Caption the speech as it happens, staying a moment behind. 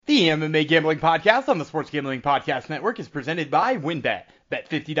The MMA Gambling Podcast on the Sports Gambling Podcast Network is presented by WynnBET. Bet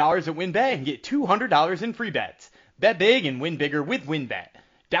 $50 at WynnBET and get $200 in free bets. Bet big and win bigger with WynnBET.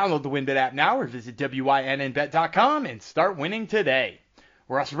 Download the WynnBET app now or visit WYNNBet.com and start winning today.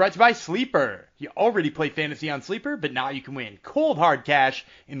 We're also brought to you by Sleeper. You already play fantasy on Sleeper, but now you can win cold hard cash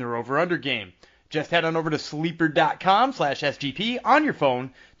in their over-under game. Just head on over to sleeper.com/SGP on your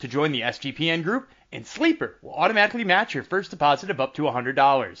phone to join the SGPN group, and Sleeper will automatically match your first deposit of up to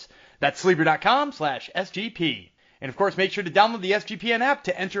 $100. That's sleeper.com/SGP. And of course, make sure to download the SGPN app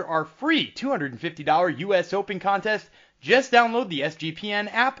to enter our free $250 US Open contest. Just download the SGPN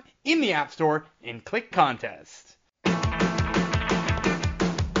app in the App Store and click Contest.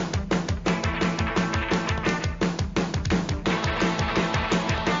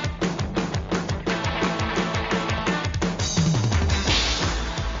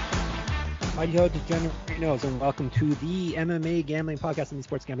 Hi-ho, degenerates, and welcome to the MMA Gambling Podcast and the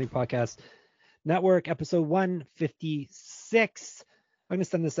Sports Gambling Podcast Network, episode 156. I'm going to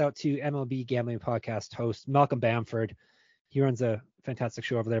send this out to MLB Gambling Podcast host Malcolm Bamford. He runs a fantastic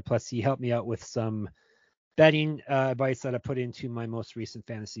show over there. Plus, he helped me out with some betting advice that I put into my most recent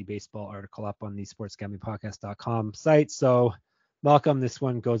fantasy baseball article up on the sportsgamblingpodcast.com site. So, Malcolm, this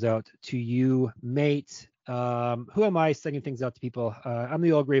one goes out to you, mate. Who am I sending things out to people? I'm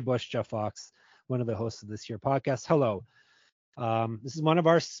the old gray bush, Jeff Fox, one of the hosts of this year podcast. Hello. This is one of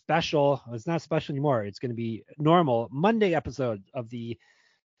our special, it's not special anymore. It's going to be normal Monday episode of the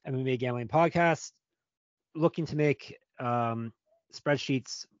MMA Gambling Podcast, looking to make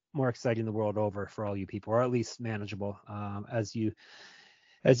spreadsheets more exciting the world over for all you people, or at least manageable as you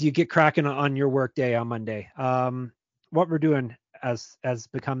get cracking on your work day on Monday. What we're doing, as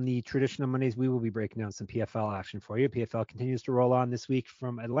become the tradition of Mondays, we will be breaking down some PFL action for you. PFL continues to roll on this week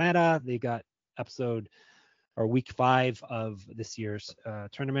from Atlanta. They got week 5 of this year's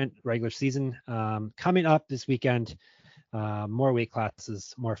tournament, regular season, coming up this weekend. More weight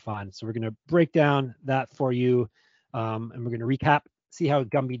classes, more fun. So we're going to break down that for you, and we're going to recap, see how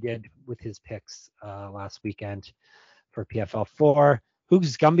Gumby did with his picks last weekend for PFL 4.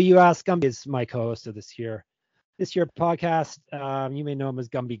 Who's Gumby, you ask? Gumby is my co-host of this year podcast. You may know him as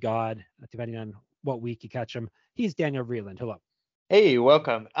Gumby God, depending on what week you catch him. He's Daniel Vreeland. Hello. Hey,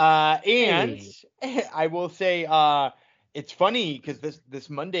 welcome. Hey. I will say it's funny because this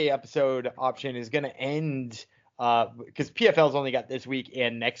Monday episode option is going to end because PFL's only got this week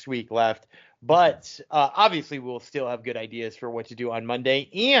and next week left. But obviously we'll still have good ideas for what to do on Monday.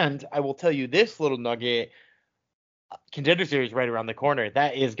 And I will tell you this little nugget. Contender Series right around the corner.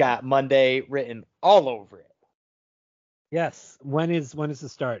 That has got Monday written all over it. Yes. When is the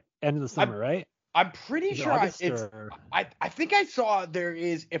start? End of the summer, right? I'm pretty sure I think I saw there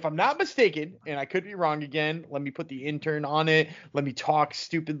is, if I'm not mistaken, and I could be wrong again, let me put the intern on it. Let me talk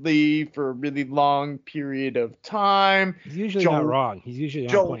stupidly for a really long period of time. He's usually not wrong. He's usually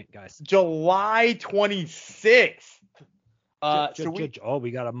on point, guys. July 26th.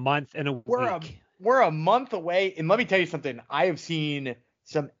 We got a month and a week. We're a month away, and let me tell you something. I have seen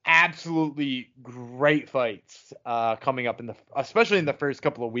some absolutely great fights coming up especially in the first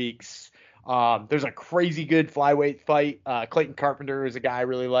couple of weeks. There's a crazy good flyweight fight. Clayton Carpenter is a guy I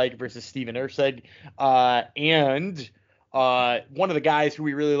really like versus Steven Erceg. And one of the guys who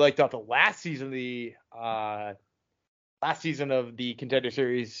we really liked off the last season of the Contender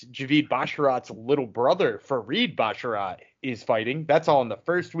Series, Javid Basharat's little brother, Farid Basharat, is fighting. That's all in the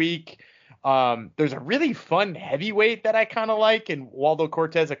first week. There's a really fun heavyweight that I kind of like, and Waldo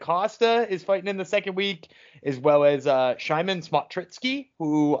Cortez Acosta is fighting in the second week, as well as Szymon Smotritsky,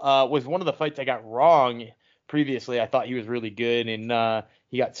 who was one of the fights I got wrong previously. I thought he was really good, and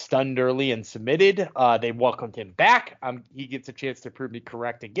he got stunned early and submitted. They welcomed him back. He gets a chance to prove me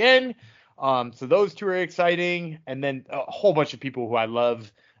correct again. So those two are exciting, and then a whole bunch of people who I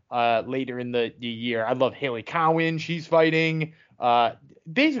love later in the year. I love Haley Cowan. She's fighting.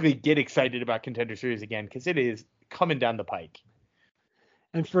 Basically get excited about Contender Series again because it is coming down the pike.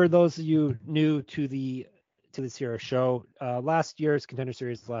 And for those of you new to this here show, last year's Contender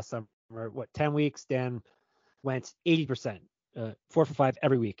Series last summer, 10 weeks, Dan went 80%, 4 for 5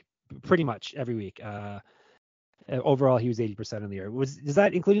 every week, pretty much every week. Overall, he was 80% of the year. Is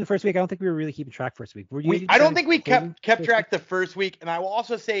that including the first week? I don't think we were really keeping track first week. I don't think we kept track the first week. And I will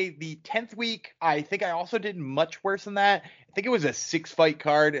also say the 10th week, I think I also did much worse than that. I think it was a 6-fight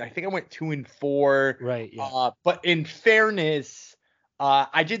card. I think I went 2-4. Right. Yeah. But in fairness,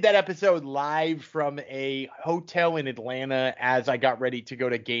 I did that episode live from a hotel in Atlanta as I got ready to go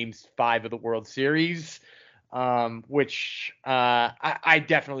to Game 5 of the World Series. which I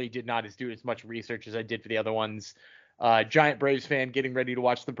definitely did not do as much research as I did for the other ones. Giant Braves fan, getting ready to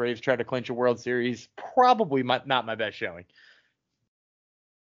watch the Braves try to clinch a World Series. Probably not my best showing.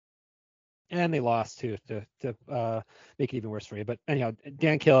 And they lost too to make it even worse for you. But anyhow,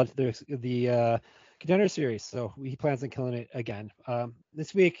 Dan killed the Contender Series, so he plans on killing it again.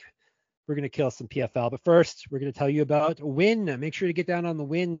 This week we're going to kill some PFL, but first we're going to tell you about Win. Make sure to get down on the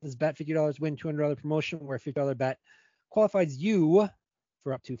Wins bet $50 win $200 promotion, where a $50 bet qualifies you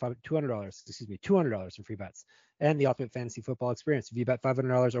for up to $200 in free bets and the ultimate fantasy football experience. If you bet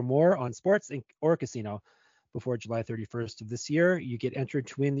 $500 or more on sports or casino before July 31st of this year, you get entered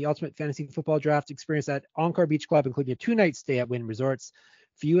to win the ultimate fantasy football draft experience at Encore Beach Club, including a 2-night stay at Wynn Resorts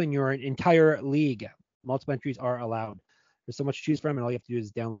for you and your entire league. Multiple entries are allowed. There's so much to choose from, and all you have to do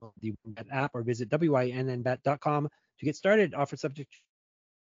is download the WynnBET app or visit wynnbet.com to get started. Offer subject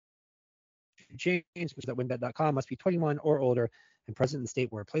to change, which is at wynnbet.com. Must be 21 or older and present in the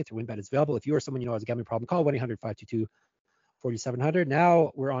state where a playthrough WynnBET is available. If you or someone you know has a gambling problem, call 1-800-522-4700.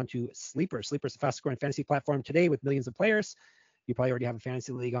 Now we're on to Sleeper. Sleeper is the fastest growing fantasy platform today with millions of players. You probably already have a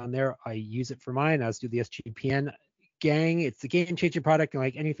fantasy league on there. I use it for mine, as do the SGPN gang. It's a game-changing product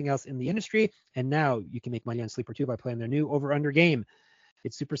like anything else in the industry. And now you can make money on Sleeper too by playing their new over-under game.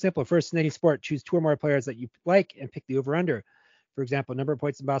 It's super simple. First, in any sport, choose 2 or more players that you like and pick the over-under. For example, number of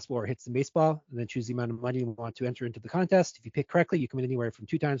points in basketball or hits in baseball, and then choose the amount of money you want to enter into the contest. If you pick correctly, you can win anywhere from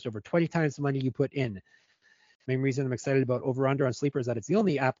 2 times to over 20 times the money you put in. Main reason I'm excited about Over-Under on Sleeper is that it's the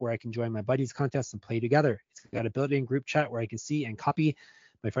only app where I can join my buddies' contests and play together. It's got a built-in group chat where I can see and copy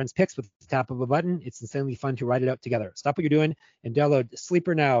my friends' picks with the tap of a button. It's insanely fun to write it out together. Stop what you're doing and download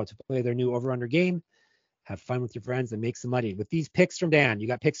Sleeper now to play their new Over-Under game. Have fun with your friends and make some money. With these picks from Dan, you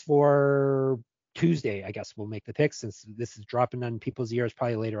got picks for Tuesday, I guess we'll make the picks, since this is dropping on people's ears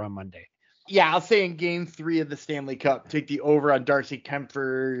probably later on Monday. Yeah, I'll say in Game 3 of the Stanley Cup, take the over on Darcy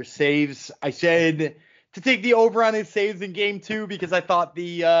Kemper saves. I said to take the over on his saves in Game 2 because I thought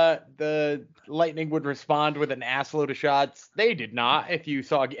the Lightning would respond with an ass load of shots. They did not, if you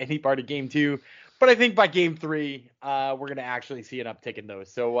saw any part of Game 2. But I think by Game 3, we're going to actually see an uptick in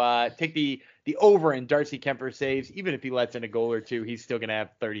those. So take the over in Darcy Kemper saves. Even if he lets in a goal or two, he's still going to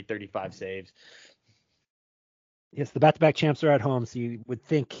have 30, 35 saves. Yes, the back-to-back champs are at home, so you would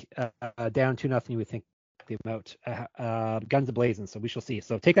think down 2-0, you would think the amount guns a-blazing. So we shall see.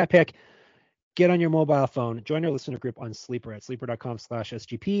 So take that pick. Get on your mobile phone, join our listener group on Sleeper at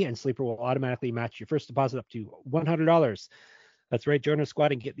sleeper.com/SGP, and Sleeper will automatically match your first deposit up to $100. That's right, join our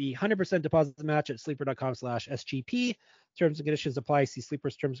squad and get the 100% deposit match at sleeper.com/SGP. Terms and conditions apply. See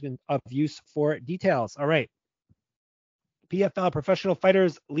Sleeper's terms of use for details. All right. PFL, Professional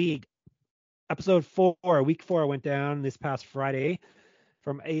Fighters League, episode 4, week 4 went down this past Friday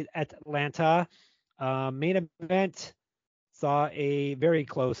from Atlanta. Main event saw a very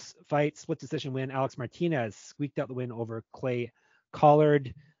close fight, split decision win. Alex Martinez squeaked out the win over Clay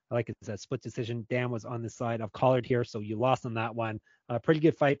Collard. Like I said, split decision. Dan was on the side of Collard here, so you lost on that one. Pretty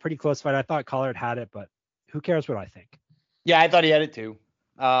good fight, pretty close fight. I thought Collard had it, but who cares what I think? Yeah, I thought he had it too.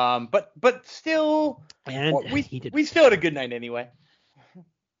 But still, and we still had a good night anyway.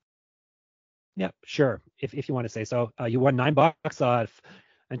 Yeah, sure. If you want to say so. You won $9 off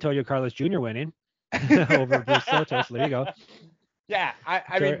Antonio Carlos Jr. winning over Bruce Soto. So there you go. Yeah,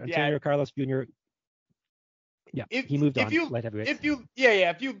 I mean, Antonio Carlos Jr. Yeah, he moved on. Light heavyweight. If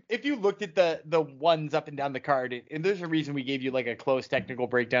you looked at the ones up and down the card, and there's a reason we gave you like a close technical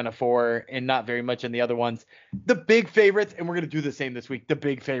breakdown of 4 and not very much on the other ones. The big favorites, and we're gonna do the same this week. The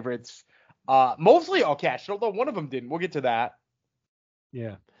big favorites, mostly all cash, although one of them didn't. We'll get to that.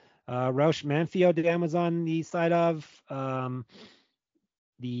 Yeah. Roush Manfio Dan was on the side of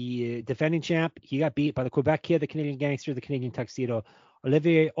the defending champ. He got beat by the Quebec kid, the Canadian gangster, the Canadian tuxedo,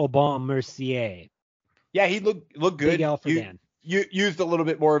 Olivier Aubin-Mercier. Yeah, he looked good. Big L for Dan. You used a little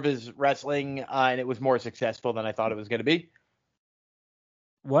bit more of his wrestling, and it was more successful than I thought it was going to be.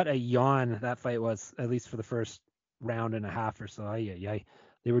 What a yawn that fight was, at least for the first round and a half or so. They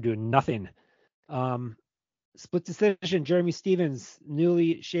were doing nothing. Split decision, Jeremy Stevens,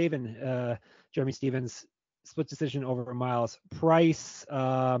 newly shaven Jeremy Stevens, split decision over Miles Price.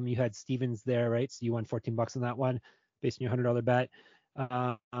 You had Stevens there, right? So you won $14 on that one based on your $100 bet.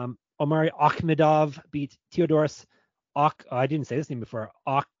 Omari Akhmedov beat Theodoros I didn't say this name before.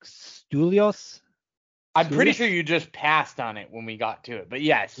 Oxtulios? I'm pretty sure you just passed on it when we got to it, but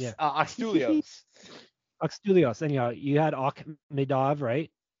yes, yeah. Oxtulios. Oxtulios. Anyhow, you had Akhmedov,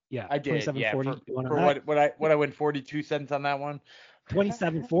 right? Yeah, I did. Yeah, for what I win 42 cents on that one.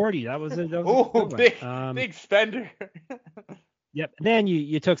 27.40. That was a big spender. Yep. And then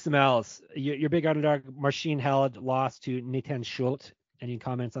you took some L's. Your big underdog, Marcin Held, lost to Nathan Schultz. Any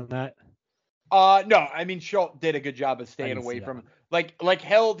comments on that? No, I mean Schultz did a good job of I staying didn't see away that from one. like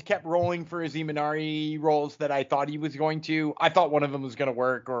Held kept rolling for his Imanari rolls that I thought he was going to. I thought one of them was going to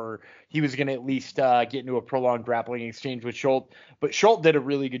work, or he was going to at least get into a prolonged grappling exchange with Schultz. But Schultz did a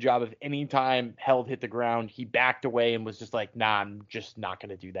really good job of anytime Held hit the ground, he backed away and was just like, nah, I'm just not going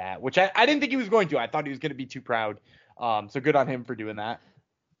to do that. Which I didn't think he was going to. I thought he was going to be too proud. So good on him for doing that.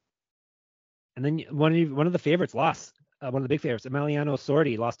 And then one of the favorites lost. One of the big favorites, Emiliano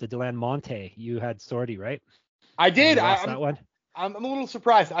Sordi, lost to Delan Monte. You had Sordi, right? I did. You lost that one. I'm a little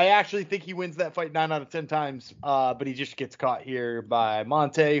surprised. I actually think he wins that fight 9 out of 10 times, but he just gets caught here by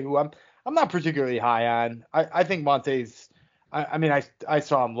Monte, who I'm not particularly high on. I think Monte's. I mean, I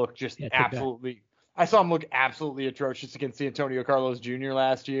saw him look just absolutely. I saw him look absolutely atrocious against Antonio Carlos Jr.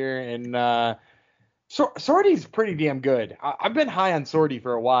 last year, and Sordi's pretty damn good. I've been high on Sordi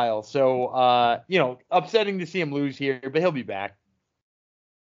for a while, so upsetting to see him lose here, but he'll be back.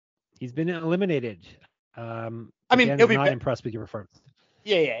 He's been eliminated. I mean, Dan he'll is be not impressed with your performance.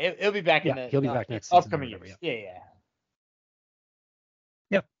 Yeah, he'll be back in the he'll be back next season upcoming whatever, years. Yeah.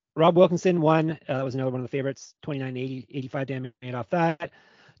 Yep. Rob Wilkinson won. That was another one of the favorites. 29-80, 85 damage made off that.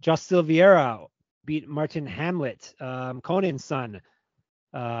 Josh Silveira beat Martin Hamlet, Conan's son.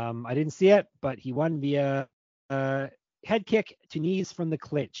 I didn't see it, but he won via head kick to knees from the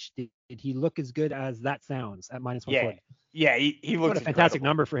clinch. Did he look as good as that sounds at minus 140? Yeah, he looks what a fantastic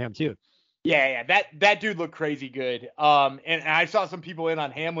number for him too. Yeah, that dude looked crazy good. And I saw some people in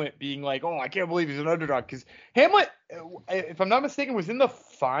on Hamlet being like, "Oh, I can't believe he's an underdog," because Hamlet, if I'm not mistaken, was in the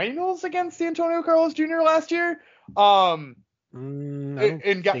finals against Antonio Carlos Jr. last year. I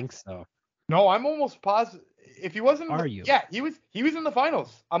don't think so. No, I'm almost positive. If he wasn't, you? Yeah, he was in the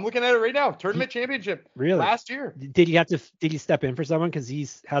finals. I'm looking at it right now. Tournament championship. Really? Last year. Did he step in for someone because he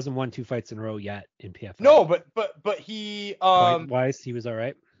hasn't won 2 fights in a row yet in PFL? No, but he Point-wise, he was all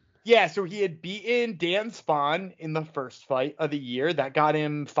right. Yeah, so he had beaten Dan Spahn in the first fight of the year. That got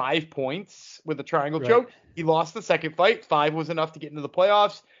him 5 points with a triangle choke. He lost the second fight. 5 was enough to get into the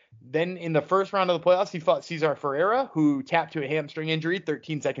playoffs. Then in the first round of the playoffs, he fought Cesar Ferreira, who tapped to a hamstring injury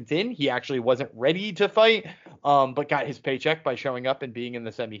 13 seconds in. He actually wasn't ready to fight, but got his paycheck by showing up and being in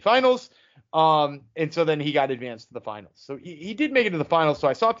the semifinals. And so then he got advanced to the finals. So he did make it to the finals. So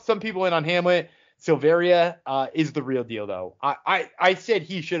I saw some people in on Hamlet. Silveira is the real deal, though. I said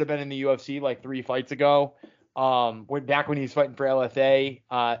he should have been in the UFC like 3 fights ago. Back when he was fighting for LFA.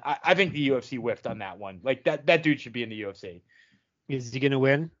 I think the UFC whiffed on that one. Like that dude should be in the UFC. Is he going to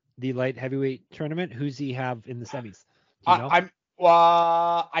win the light heavyweight tournament? Who's he have in the semis? Do you know?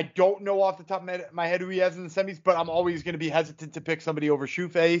 I don't know off the top of my head who he has in the semis, but I'm always going to be hesitant to pick somebody over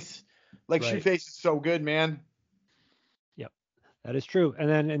Shoeface. Like Shoeface is so good, man. Yep, that is true. And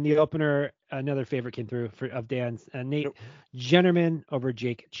then in the opener, another favorite came through of Dan's, Nate Jennerman over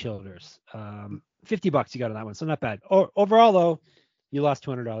Jake Childers. $50 you got on that one, so not bad. Overall though, you lost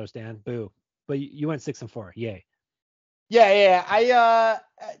 $200, Dan. Boo. But you went 6-4. Yay. Yeah. I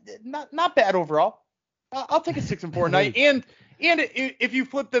not bad overall. I'll take a 6-4 night. And if you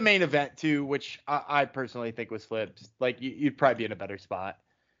flip the main event too, which I personally think was flipped, like you'd probably be in a better spot.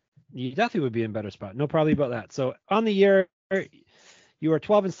 You definitely would be in a better spot. No problem about that. So on the year, you are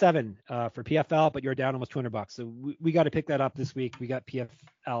 12-7 for PFL, but you're down almost $200. So we got to pick that up this week. We got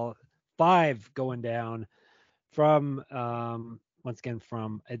PFL 5 going down from once again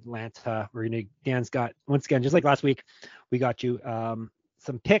from Atlanta. Dan's got, once again, just like last week, we got you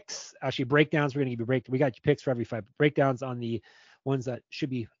some picks, actually breakdowns. We're going to give you we got you picks for every 5 breakdowns on the ones that should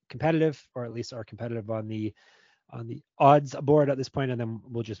be competitive, or at least are competitive on the odds board at this point, and then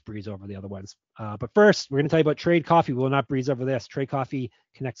we'll just breeze over the other ones. But first, we're going to tell you about Trade Coffee. We will not breeze over this. Trade Coffee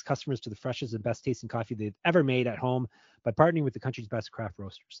connects customers to the freshest and best tasting coffee they've ever made at home by partnering with the country's best craft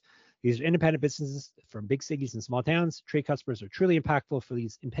roasters. These are independent businesses from big cities and small towns. Trade customers are truly impactful for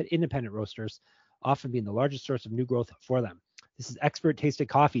these independent roasters, often being the largest source of new growth for them. This is expert tasted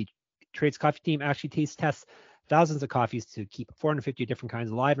coffee. Trade's coffee team actually taste tests thousands of coffees to keep 450 different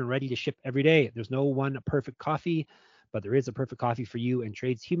kinds alive and ready to ship every day. There's no one perfect coffee, but there is a perfect coffee for you, and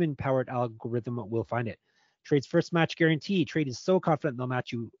Trade's human-powered algorithm will find it. Trade's first match guarantee. Trade is so confident they'll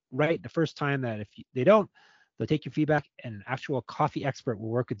match you right the first time that if they don't, they'll take your feedback, and an actual coffee expert will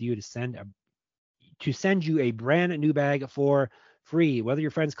work with you to send you a brand new bag for free. Whether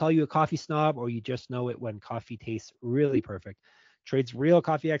your friends call you a coffee snob or you just know it when coffee tastes really perfect, Trade's real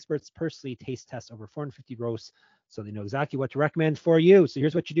coffee experts personally taste test over 450 roasts, so they know exactly what to recommend for you. So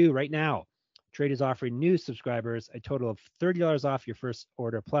here's what you do right now. Trade is offering new subscribers a total of $30 off your first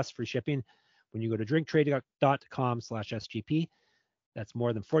order plus free shipping when you go to drinktrade.com/SGP. That's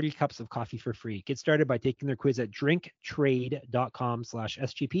more than 40 cups of coffee for free. Get started by taking their quiz at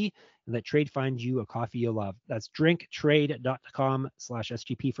drinktrade.com/SGP and let Trade find you a coffee you'll love. That's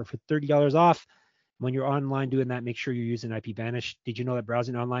drinktrade.com/SGP for $30 off. When you're online doing that, make sure you're using IPVanish. Did you know that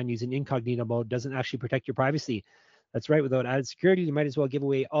browsing online using incognito mode doesn't actually protect your privacy? That's right. Without added security, you might as well give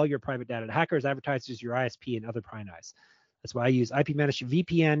away all your private data to hackers, advertisers, your ISP, and other prying eyes. That's why I use IPVanish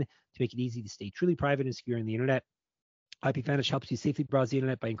VPN to make it easy to stay truly private and secure on the internet. IPVanish helps you safely browse the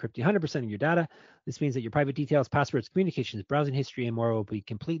internet by encrypting 100% of your data. This means that your private details, passwords, communications, browsing history, and more will be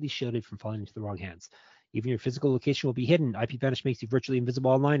completely shielded from falling into the wrong hands. Even your physical location will be hidden. IPVanish makes you virtually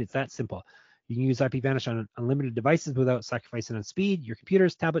invisible online. It's that simple. You can use IPVanish on unlimited devices without sacrificing on speed. Your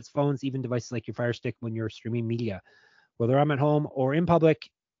computers, tablets, phones, even devices like your Fire Stick when you're streaming media. Whether I'm at home or in public,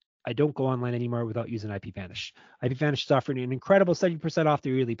 I don't go online anymore without using IPVanish. IPVanish is offering an incredible 70% off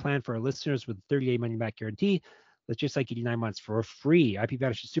their yearly plan for our listeners with a 30-day money-back guarantee. That's just like 89 months for free.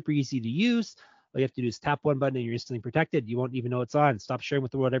 IPVanish is super easy to use. All you have to do is tap one button and you're instantly protected. You won't even know it's on. Stop sharing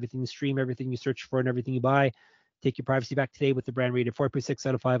with the world everything you stream, everything you search for, and everything you buy. Take your privacy back today with the brand rated 4.6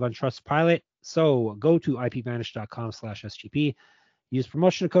 out of 5 on Trustpilot. So go to IPVanish.com/SGP. Use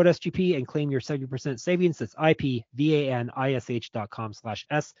promotional code SGP and claim your 70% savings. That's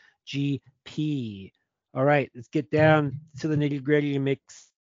IPVanish.com/SGP. All right, let's get down to the nitty gritty and make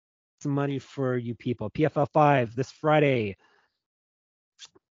some money for you people. PFL 5 this Friday,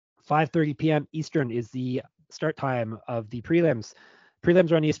 5:30 p.m. Eastern is the start time of the prelims.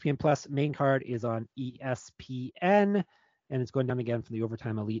 Prelims are on ESPN Plus. Main card is on ESPN, and it's going down again from the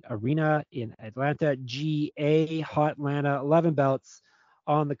Overtime Elite Arena in Atlanta. GA Hot Atlanta, 11 belts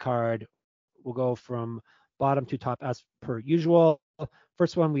on the card. We'll go from bottom to top as per usual.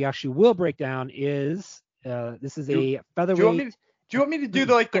 First one we actually will break down is this is a featherweight. Do you want me to do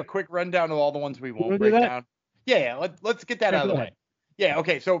the quick rundown of all the ones we won't break down? Yeah. Let's get that out of the way. Yeah.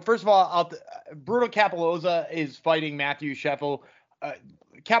 Okay. So first of all, Bruno Capoloza is fighting Matthew Scheffel.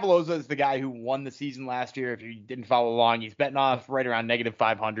 Capoloza is the guy who won the season last year. If you didn't follow along, he's betting off right around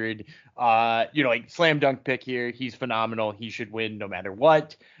 -500. Like slam dunk pick here. He's phenomenal. He should win no matter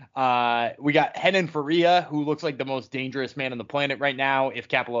what. We got Renan Faria, who looks like the most dangerous man on the planet right now. If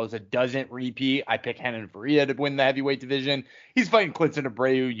Capoloza doesn't repeat, I pick Renan Faria to win the heavyweight division. He's fighting Clinton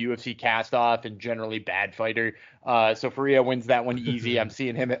Abreu, UFC cast-off, and generally bad fighter. So Faria wins that one easy. I'm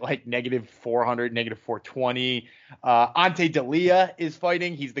seeing him at like -400, -420. Ante D'Elia is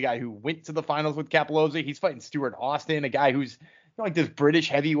fighting. He's the guy who went to the finals with Capoloza. He's fighting Stuart Austin, a guy who's like this British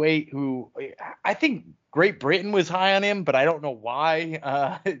heavyweight who I think Great Britain was high on him, but I don't know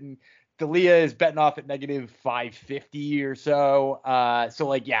why. D'Elia is betting off at -550 or so.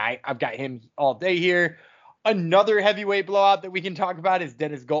 I've got him all day here. Another heavyweight blowout that we can talk about is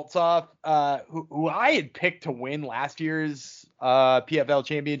Denis Goltsov, who I had picked to win last year's PFL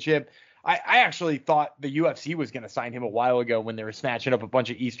championship. I actually thought the UFC was going to sign him a while ago when they were snatching up a bunch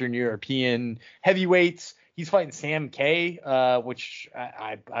of Eastern European heavyweights. He's fighting Sam K, which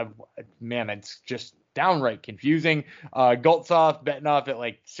it's just downright confusing. Goltsov betting off at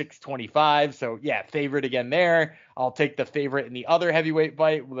like 625. So yeah, favorite again there. I'll take the favorite in the other heavyweight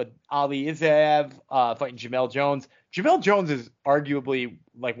fight with Ali Isaev fighting Jamel Jones. Jamel Jones is arguably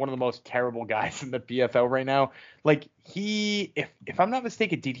like one of the most terrible guys in the PFL right now. Like if I'm not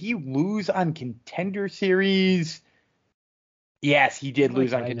mistaken, did he lose on Contender Series? Yes, he did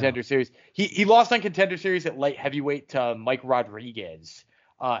lose on Contender Series. He lost on Contender Series at light heavyweight to Mike Rodriguez.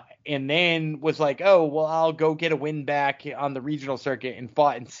 And then was like, oh, well, I'll go get a win back on the regional circuit and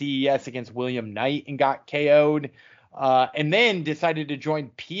fought in CES against William Knight and got KO'd. And then decided to join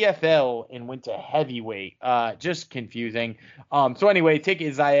PFL and went to heavyweight. Just confusing. So anyway, take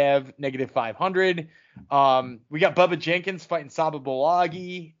Isaev, -500. We got Bubba Jenkins fighting Saba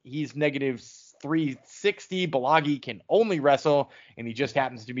Bolagi. He's -360. Bolagi can only wrestle, and he just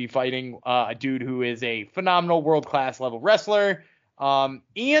happens to be fighting a dude who is a phenomenal world-class level wrestler. And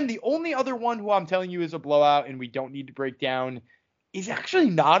the only other one who I'm telling you is a blowout and we don't need to break down is actually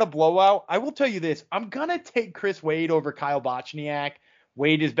not a blowout. I will tell you this. I'm going to take Chris Wade over Kyle Bochniak.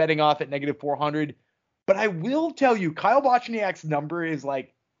 Wade is betting off at -400. But I will tell you, Kyle Bochniak's number is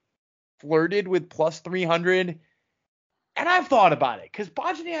like flirted with +300. And I've thought about it because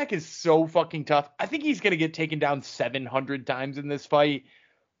Bochniak is so fucking tough. I think he's going to get taken down 700 times in this fight.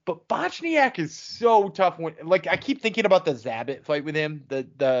 But Bochniak is so tough. I keep thinking about the Zabit fight with him, the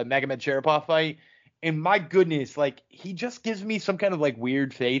Magomed Sharapov fight. And my goodness, he just gives me some kind of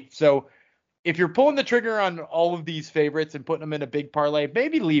weird faith. So if you're pulling the trigger on all of these favorites and putting them in a big parlay,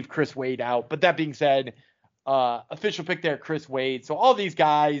 maybe leave Chris Wade out. But that being said, official pick there, Chris Wade. So all these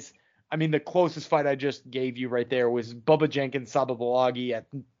guys, I mean, the closest fight I just gave you right there was Bubba Jenkins Sababalagi at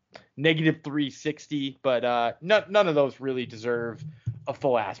negative 360, but none of those really deserve a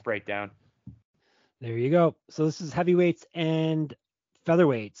full ass breakdown. There you go. So this is heavyweights and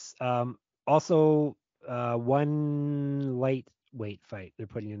featherweights. Also, one lightweight fight they're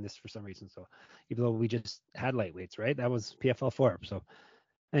putting in this for some reason. So even though we just had lightweights, right? That was PFL 4. So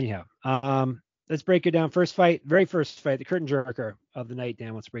anyhow, let's break it down. Very first fight, the curtain jerker of the night.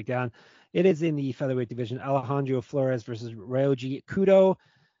 Dan, let's break down. It is in the featherweight division. Alejandro Flores versus Ryoji Kudo.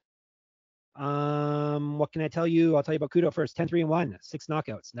 What can I tell you? I'll tell you about Kudo first. 10-3-1, 6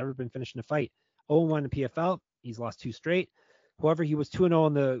 knockouts. Never been finished in a fight. 0-1 in PFL. He's lost 2 straight. However, he was 2-0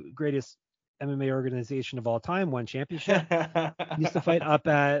 in the greatest MMA organization of all time, one championship. He used to fight up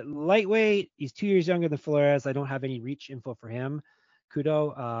at lightweight. He's 2 years younger than Flores. I don't have any reach info for him.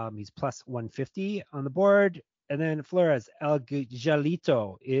 Kudo, he's plus 150 on the board. And then Flores, El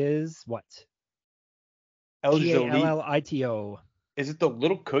Jalito is what? El Jalito. Is it the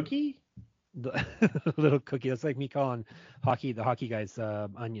little cookie? The little cookie. That's like me calling the hockey guys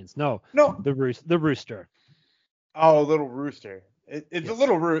onions. No, the rooster. Oh, little rooster. It's yes. A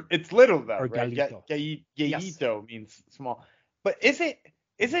little it's little though, or right? Gallito. Gallito means small. But isn't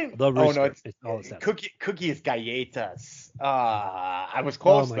the rooster? Oh no, it's all it says. Cookie is galletas. I was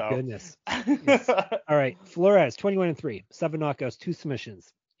close though. Oh my goodness. Yes. All right, Flores, 21-3, 7 knockouts, 2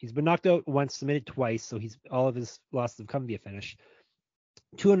 submissions. He's been knocked out once, submitted twice, so all of his losses have come via finish.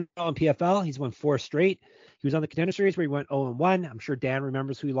 2-0 in PFL. He's won 4 straight. He was on the Contender Series where he went 0-1. I'm sure Dan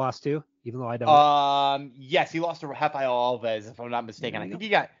remembers who he lost to, even though I don't. Yes, he lost to Rafael Alves, if I'm not mistaken. I think he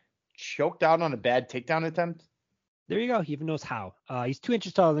got choked out on a bad takedown attempt. There you go. He even knows how. He's 2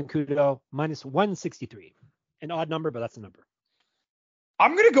 inches taller than Kudo, minus 163. An odd number, but that's a number.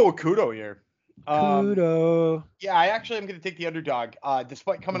 I'm going to go with Kudo here. Kudo. Yeah, I actually am going to take the underdog.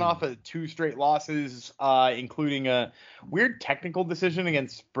 Despite coming off of 2 straight losses, including a weird technical decision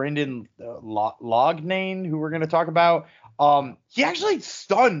against Brendan Loughnane, who we're going to talk about. He actually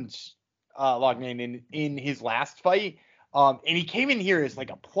stunned Loughnane in his last fight. And he came in here as like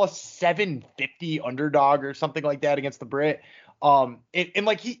a plus 750 underdog or something like that against the Brit. And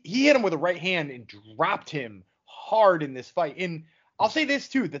like he hit him with a right hand and dropped him hard in this fight. And I'll say this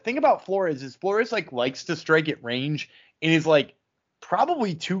too. The thing about Flores is Flores like likes to strike at range and is like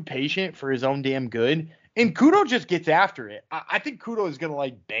probably too patient for his own damn good. And Kudo just gets after it. I think Kudo is gonna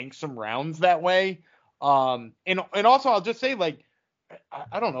like bank some rounds that way. And also I'll just say like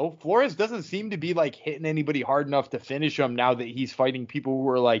I don't know. Flores doesn't seem to be like hitting anybody hard enough to finish him now that he's fighting people who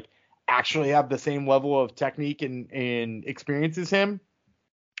are like actually have the same level of technique and experience as him.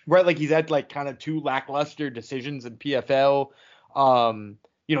 Right, like he's had like kind of 2 lackluster decisions in PFL.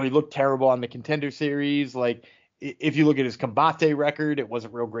 He looked terrible on the Contender Series. Like if you look at his combate record, it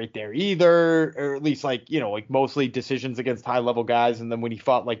wasn't real great there either, or at least like mostly decisions against high level guys. And then when he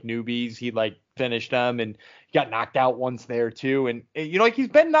fought like newbies, he like finished them and got knocked out once there too. And he's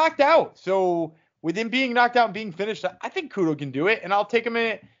been knocked out. So with him being knocked out and being finished, I think Kudo can do it, and I'll take him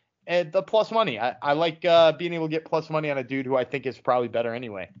at the plus money. I like being able to get plus money on a dude who I think is probably better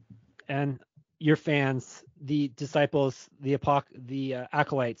anyway. And your fans, the disciples, the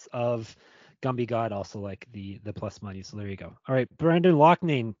acolytes of Gumby God also like the plus money. So there you go. All right, Brendan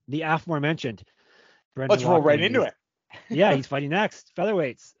Loughnane, the aforementioned. Let's roll right into it. Yeah, he's fighting next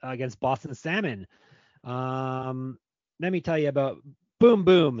featherweights against Boston Salmon. Let me tell you about Boom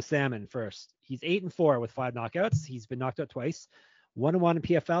Boom Salmon first. He's 8-4 with 5 knockouts. He's been knocked out twice. 1-1 in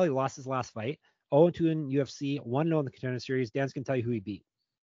PFL. He lost his last fight. 0-2 in UFC. 1-0 in the Contender Series. Dan's can tell you who he beat.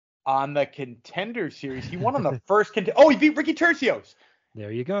 On the Contender Series, he won on the first he beat Ricky Tercios.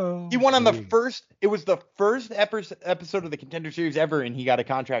 There you go. He won on the first. It was the first episode of the Contender Series ever, and he got a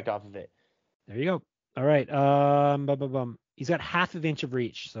contract off of it. There you go. All right. He's got half of inch of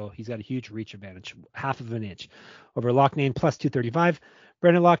reach, so he's got a huge reach advantage. Half of an inch over Loughnane plus 235.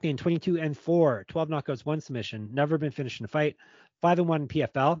 Brendan Loughnane 22-4, 12 knockouts, 1 submission. Never been finished in a fight. 5-1 in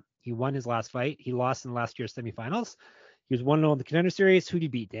PFL. He won his last fight. He lost in last year's semifinals. He was 1-0 in the Contender Series. Who did he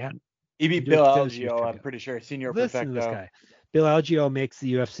beat, Dan? He beat Bill Algeo, I'm pretty sure. Senior Listen Perfecto. To this guy. Bill Algeo makes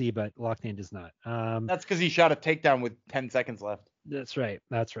the UFC, but Loughnane does not. That's because he shot a takedown with 10 seconds left. That's right.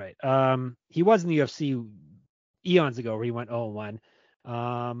 He was in the UFC eons ago where he went 0-1.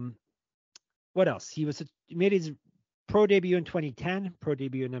 What else? He made his pro debut in 2010, pro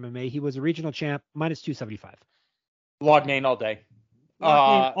debut in MMA. He was a regional champ, minus 275. Loughnane all day.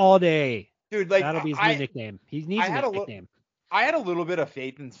 Loughnane all day. Dude, like that'll be his new nickname. He needs a nickname. I had a little bit of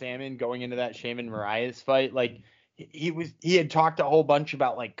faith in Salmon going into that Shaman Marias fight. Like he had talked a whole bunch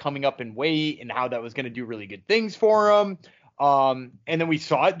about like coming up in weight and how that was going to do really good things for him. And then we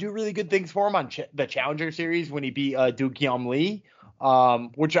saw it do really good things for him on the Challenger Series when he beat Duke Yum Lee,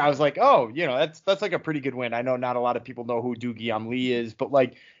 which I was like, oh, that's like a pretty good win. I know not a lot of people know who Duke Yum Lee is, but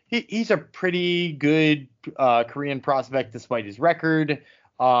like he's a pretty good Korean prospect despite his record.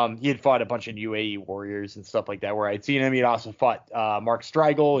 He had fought a bunch of UAE warriors and stuff like that where I'd seen him. He'd also fought Mark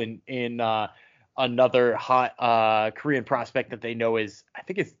Striegel in another hot Korean prospect that they know is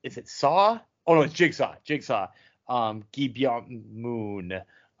it Saw? Oh no, it's Jigsaw. Gi Byung Moon.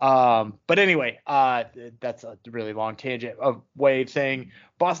 But anyway, that's a really long tangent of way of saying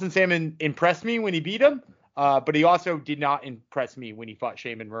Boston Salmon impressed me when he beat him. But he also did not impress me when he fought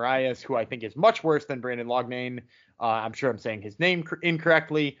Shaman Marias, who I think is much worse than Brandon Loughnane. I'm sure I'm saying his name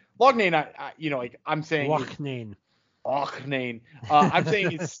incorrectly. Loughnane, I'm saying Loughnane. I'm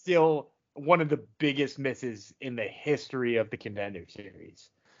saying it's still one of the biggest misses in the history of the Contender Series.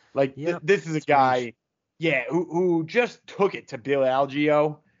 Like this is a guy, who just took it to Bill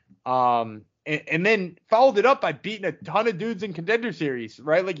Algeo, and then followed it up by beating a ton of dudes in Contender Series,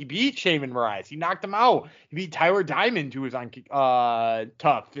 right? Like he beat Shaman Marias, he knocked him out. He beat Tyler Diamond, who was on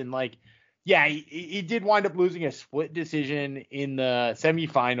tough, and like, he did wind up losing a split decision in the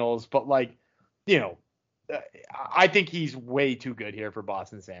semifinals, but like, I think he's way too good here for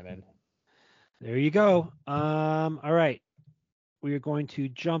Boston Salmon. There you go. All right. We are going to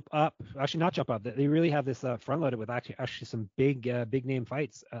jump up. Actually, not jump up. They really have this front loaded with actually some big name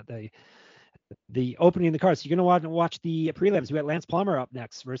fights at the opening of the card. So you're going to watch the prelims. We got Lance Palmer up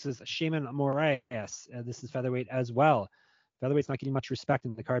next versus Shaman Moraes. This is featherweight as well. Featherweight's not getting much respect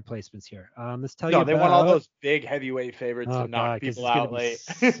in the card placements here. Let's tell you. No, they want all those big heavyweight favorites to knock people out late.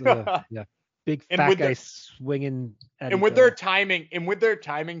 Big fat guy swinging. And with their timing,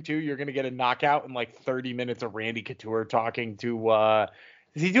 too, you're gonna get a knockout in like 30 minutes of Randy Couture talking to.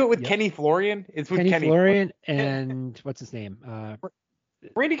 Does he do it with Kenny Florian? It's with Kenny Florian and what's his name?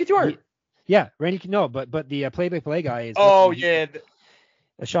 Randy Couture. Randy. No, but the play-by-play guy is.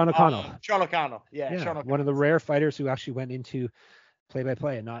 Sean O'Connell. Sean O'Connell. Sean O'Connell. One of the rare fighters who actually went into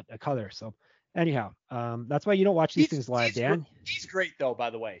play-by-play and not a color. So. Anyhow, that's why you don't watch these things live, Dan. He's great, though, by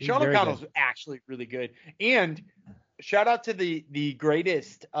the way. Sean O'Connell's actually really good. And shout out to the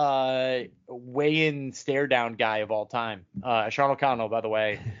greatest weigh-in stare-down guy of all time, Sean O'Connell, by the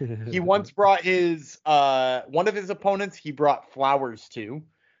way. He once brought his one of his opponents, he brought flowers to.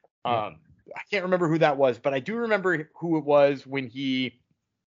 I can't remember who that was, but I do remember who it was when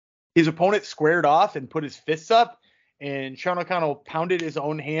his opponent squared off and put his fists up. And Sean O'Connell pounded his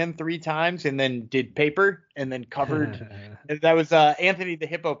own hand 3 times and then did paper and then covered. That was Anthony the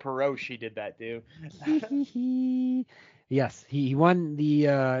Hippo Peroche. He did that, dude. Yes, he won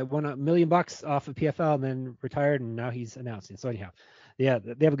won $1 million off of PFL and then retired, and now he's announcing. So anyhow, they have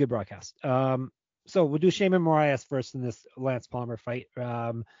a good broadcast. So we'll do Shaman Moraes first in this Lance Palmer fight.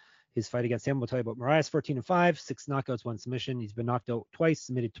 His fight against him. We'll tell you about Moraes. 14-5, 6 knockouts, 1 submission. He's been knocked out twice,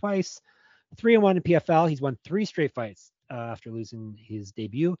 submitted twice. 3-1 in PFL. He's won 3 straight fights after losing his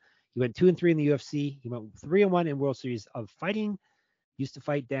debut. He went 2-3 in the UFC. He went 3-1 in World Series of Fighting. Used to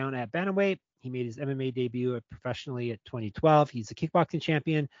fight down at bantamweight. He made his MMA debut professionally at 2012. He's a kickboxing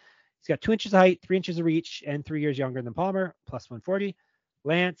champion. He's got 2 inches of height, 3 inches of reach, and 3 years younger than Palmer, plus 140.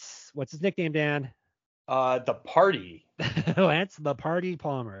 Lance, what's his nickname, Dan? The Party. Lance the Party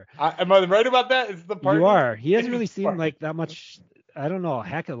Palmer. Am I right about that? It's the Party. You are. He doesn't really seem like that much. I don't know a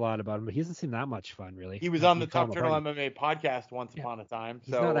heck of a lot about him, but he doesn't seem that much fun, really. He was on the Top Turtle MMA podcast once upon a time.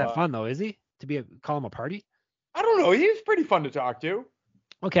 He's not that fun, though, is he? Call him a party? I don't know. He's pretty fun to talk to.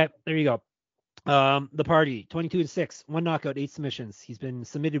 Okay, there you go. The Party, 22-6, 1 knockout, 8 submissions. He's been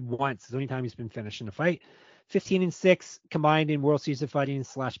submitted once. It's the only time he's been finished in a fight. 15-6 combined in World Series of Fighting /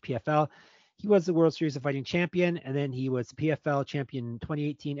 PFL. He was the World Series of Fighting champion, and then he was the PFL champion in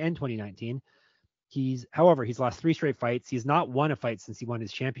 2018 and 2019. However, he's lost 3 straight fights. He's not won a fight since he won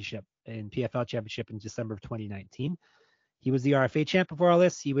his championship in PFL championship in December of 2019. He was the RFA champ before all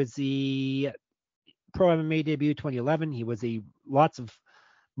this. He was the Pro MMA debut 2011. He was a lots of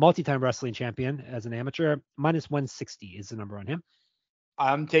multi-time wrestling champion as an amateur. Minus 160 is the number on him.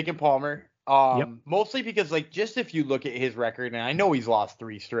 I'm taking Palmer. Mostly because, like, just if you look at his record, and I know he's lost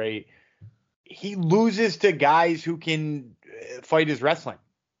 3 straight, he loses to guys who can fight his wrestling.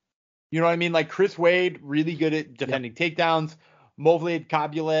 You know what I mean? Like Chris Wade, really good at defending takedowns. Movlid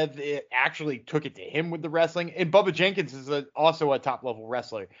Kabulev actually took it to him with the wrestling. And Bubba Jenkins is also a top-level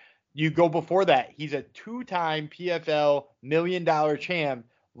wrestler. You go before that, he's a 2-time PFL $1 million champ,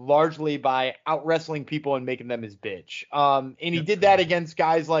 largely by out-wrestling people and making them his bitch. And he did that against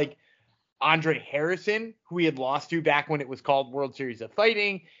guys like Andre Harrison, who he had lost to back when it was called World Series of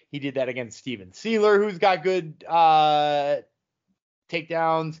Fighting. He did that against Steven Sealer, who's got good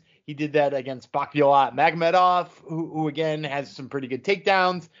takedowns. He did that against Bakhtialat Magomedov, who again has some pretty good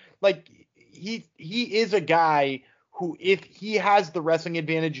takedowns. Like he is a guy who, if he has the wrestling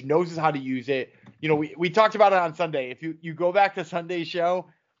advantage, knows how to use it. You know, we talked about it on Sunday. If you go back to Sunday's show,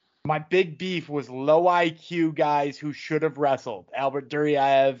 my big beef was low IQ guys who should have wrestled. Albert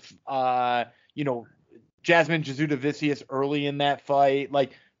Duryaev, Jasmine Jasudavicius early in that fight.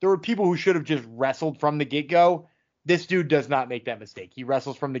 Like, there were people who should have just wrestled from the get-go. This dude does not make that mistake. He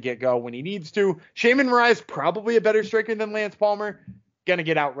wrestles from the get-go when he needs to. Shaman Mariah is probably a better striker than Lance Palmer. Gonna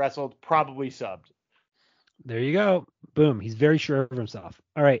get out-wrestled, probably subbed. There you go. Boom. He's very sure of himself.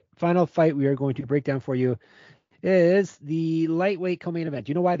 All right. Final fight we are going to break down for you is the lightweight co-main event.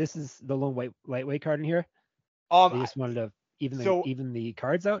 Do you know why this is the lone lightweight card in here? They just wanted to even the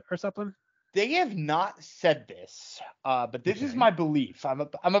cards out or something? They have not said this, but this is my belief.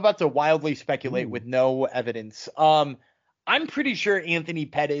 I'm about to wildly speculate with no evidence. I'm pretty sure Anthony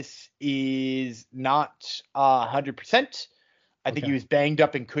Pettis is not 100%. I think he was banged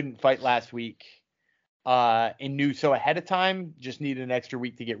up and couldn't fight last week. And knew so ahead of time, just needed an extra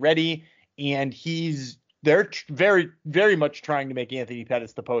week to get ready. And they're very, very much trying to make Anthony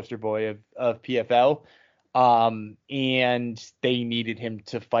Pettis the poster boy of PFL. And they needed him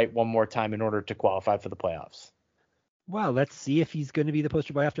to fight one more time in order to qualify for the playoffs. Well, let's see if he's going to be the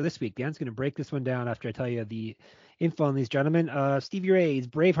poster boy after this week. Dan's going to break this one down after I tell you the info on these gentlemen. Stevie Ray is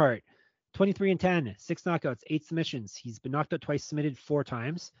Braveheart, 23-10, 6 knockouts, 8 submissions. He's been knocked out twice, submitted 4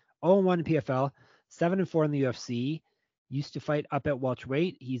 times, 0-1 in PFL. 7-4 in the UFC. Used to fight up at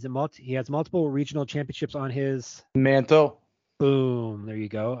welterweight. He has multiple regional championships on his mantle. Boom. There you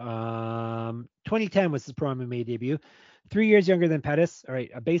go. 2010 was his pro MMA debut. 3 years younger than Pettis. All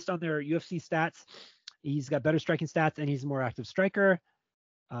right. Based on their UFC stats, he's got better striking stats and he's a more active striker.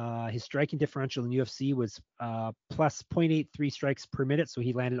 His striking differential in UFC was plus 0.83 strikes per minute. So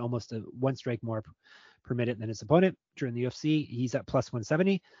he landed almost 1 strike more per minute than his opponent during the UFC. He's at plus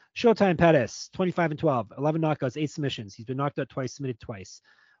 170. Showtime Pettis, 25-12, 11 knockouts, 8 submissions. He's been knocked out twice, submitted twice.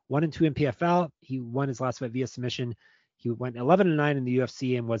 1-2 in PFL. He won his last fight via submission. He went 11-9 in the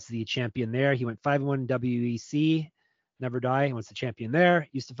UFC and was the champion there. He went 5-1 in WEC, Never Die, and was the champion there.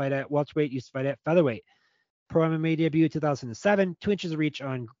 Used to fight at welterweight, used to fight at featherweight. Pro MMA debut 2007, 2 inches of reach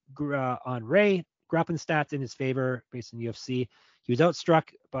on Ray. Grappling stats in his favor based on UFC. He was outstruck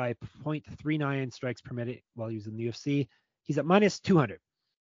by 0.39 strikes per minute while he was in the UFC. He's at minus 200.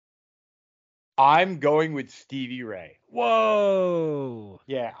 I'm going with Stevie Ray. Whoa.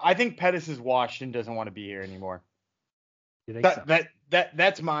 Yeah, I think Pettis is washed and doesn't want to be here anymore. You think so?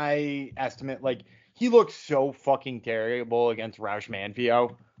 That's my estimate. Like, he looked so fucking terrible against Roush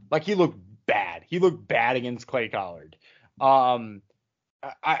Manfio. Like, he looked bad. He looked bad against Clay Collard. I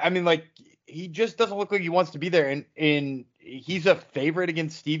mean, like, he just doesn't look like he wants to be there. And he's a favorite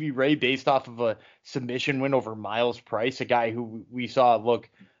against Stevie Ray based off of a submission win over Miles Price, a guy who we saw look,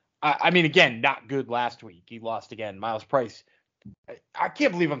 I mean, again, not good last week. He lost again. Miles Price, I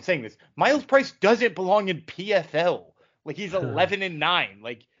can't believe I'm saying this. Miles Price doesn't belong in PFL. Like, he's 11-9.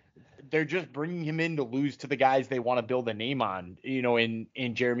 Like, they're just bringing him in to lose to the guys they want to build a name on,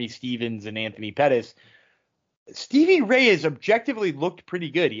 in Jeremy Stevens and Anthony Pettis. Stevie Ray has objectively looked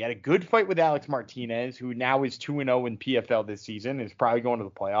pretty good. He had a good fight with Alex Martinez, who now is 2-0 in PFL this season, is probably going to the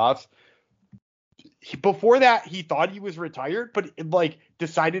playoffs. Before that, he thought he was retired, but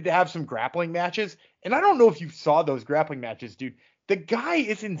decided to have some grappling matches. And I don't know if you saw those grappling matches, dude. The guy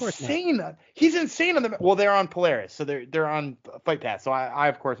is insane. He's insane on well, they're on Polaris, so they're on Fight Pass. So I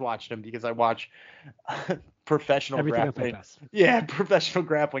of course watched them because I watch professional grappling. Yeah, professional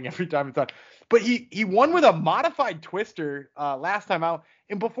grappling every time it's on. But he won with a modified twister last time out,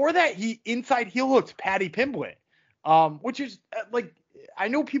 and before that he inside heel hooked Paddy Pimblett, which is I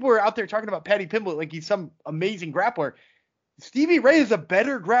know people are out there talking about Paddy Pimblett like he's some amazing grappler. Stevie Ray is a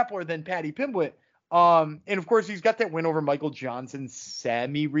better grappler than Paddy Pimblett. And of course he's got that win over Michael Johnson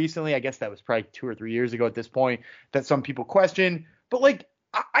semi recently. I guess that was probably 2 or 3 years ago at this point that some people question. But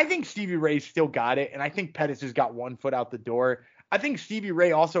I think Stevie Ray still got it, and I think Pettis has got 1 foot out the door. I think Stevie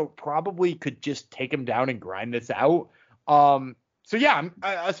Ray also probably could just take him down and grind this out. So yeah,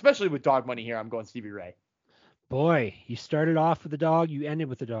 especially with dog money here, I'm going Stevie Ray. Boy, you started off with the dog, you ended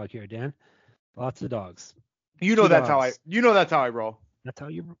with the dog here, Dan. Lots of dogs. That's how I roll. That's how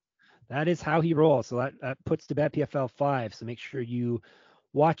you roll. That is how he rolls. So that puts to bet PFL 5. So make sure you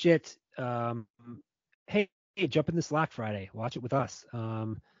watch it. Hey, jump in the Slack Friday. Watch it with us.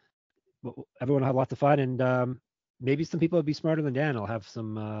 Everyone will have lots of fun, and maybe some people will be smarter than Dan. I'll have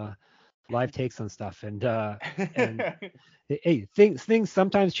some live takes on stuff. And hey, things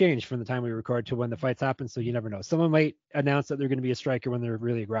sometimes change from the time we record to when the fights happen, so you never know. Someone might announce that they're going to be a striker when they're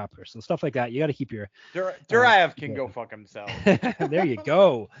really a grappler. So stuff like that, you got to keep your Duraev can go fuck himself. There you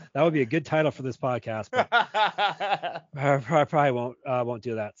go. That would be a good title for this podcast, but I probably won't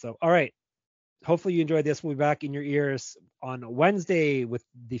do that. So all right. Hopefully you enjoyed this. We'll be back in your ears on Wednesday with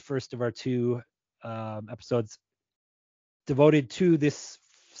the first of our 2 episodes devoted to this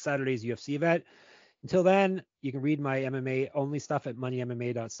Saturday's UFC event. Until then, you can read my MMA only stuff at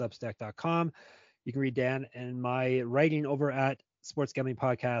moneymma.substack.com. You can read Dan and my writing over at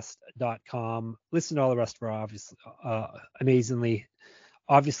sportsgamblingpodcast.com. Listen to all the rest of our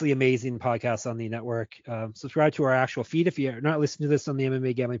obviously amazing podcasts on the network. Subscribe to our actual feed. If you're not listening to this on the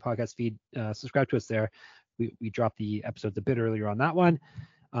MMA Gambling Podcast feed, subscribe to us there. We dropped the episodes a bit earlier on that one.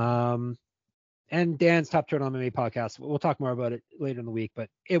 And Dan's Top Turn on MMA podcast. We'll talk more about it later in the week, but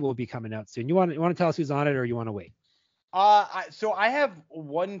it will be coming out soon. You want to tell us who's on it, or you want to wait? So I have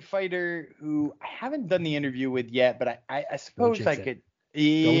one fighter who I haven't done the interview with yet, but I suppose I could.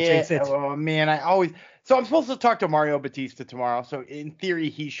 Yeah. Don't jinx it. Oh man, So I'm supposed to talk to Mario Batista tomorrow. So in theory,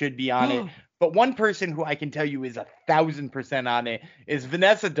 he should be on it. But one person who I can tell you is 1,000% on it is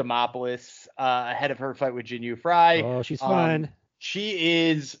Vanessa Demopoulos, ahead of her fight with Jinh Yu Frey. Oh, she's fun. She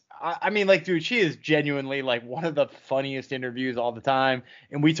is, dude, she is genuinely like one of the funniest interviews all the time.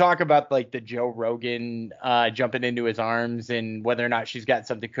 And we talk about like the Joe Rogan jumping into his arms and whether or not she's got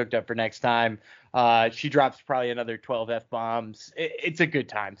something cooked up for next time. She drops probably another 12 F-bombs. It's a good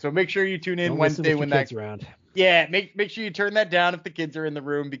time. So make sure you tune in Wednesday when that's around. Yeah, make sure you turn that down if the kids are in the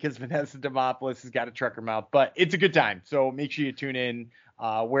room because Vanessa Demopoulos has got a trucker mouth. But it's a good time. So make sure you tune in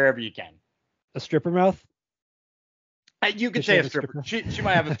wherever you can. A stripper mouth? You could say a stripper. She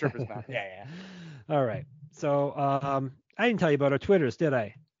might have a stripper's mouth. Yeah. All right. So I didn't tell you about our Twitters, did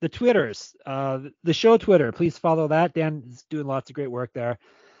I? The Twitters, the show Twitter. Please follow that. Dan is doing lots of great work there.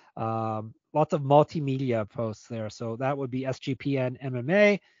 Lots of multimedia posts there. So that would be SGPN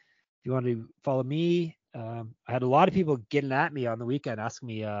MMA. If you want to follow me, I had a lot of people getting at me on the weekend asking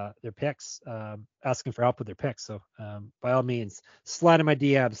me their picks, asking for help with their picks. So by all means, slide in my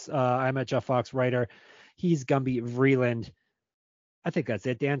DMs. I'm at Jeff Fox Writer. He's Gumby Vreeland. I think that's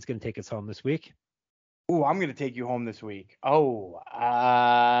it. Dan's going to take us home this week. Oh, I'm going to take you home this week. Oh,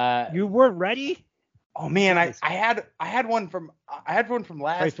 you weren't ready? Oh man, I had one from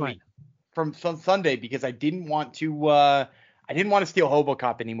last week, from Sunday, because I didn't want to steal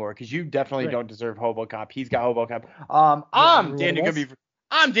HoboCop anymore, because you definitely don't deserve HoboCop. He's got HoboCop. I'm Danny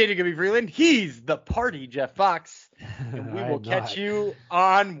Gumby Vreeland. He's the party Jeff Fox. And we will catch you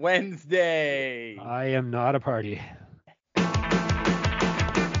on Wednesday. I am not a party.